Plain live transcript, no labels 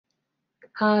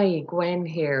Hi, Gwen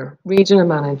here, Regional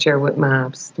Manager with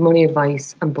MABS, the Money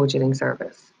Advice and Budgeting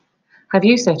Service. Have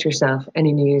you set yourself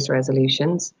any New Year's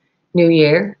resolutions? New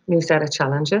year, new set of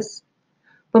challenges?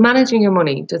 But managing your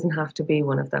money doesn't have to be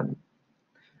one of them.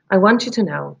 I want you to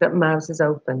know that MABS is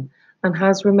open and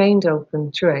has remained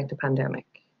open throughout the pandemic.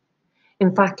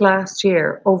 In fact, last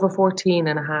year, over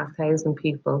 14,500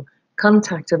 people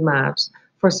contacted MABS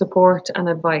for support and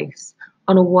advice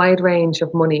on a wide range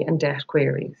of money and debt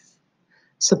queries.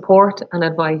 Support and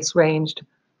advice ranged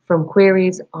from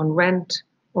queries on rent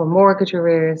or mortgage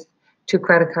arrears to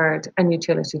credit card and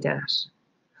utility debt.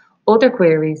 Other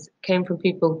queries came from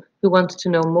people who wanted to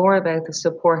know more about the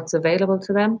supports available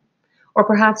to them, or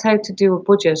perhaps how to do a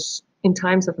budget in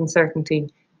times of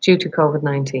uncertainty due to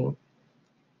COVID-19.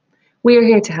 We are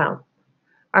here to help.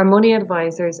 Our money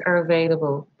advisors are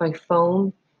available by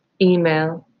phone,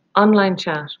 email, online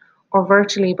chat, or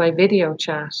virtually by video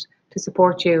chat to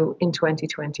support you in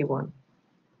 2021.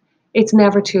 It's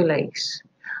never too late,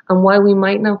 and while we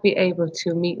might not be able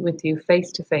to meet with you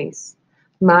face to face,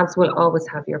 MABS will always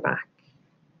have your back.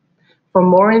 For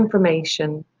more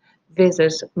information,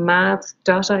 visit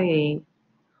mabs.ie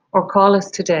or call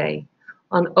us today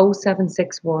on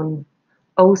 0761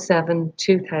 07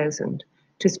 2000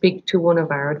 to speak to one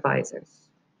of our advisors.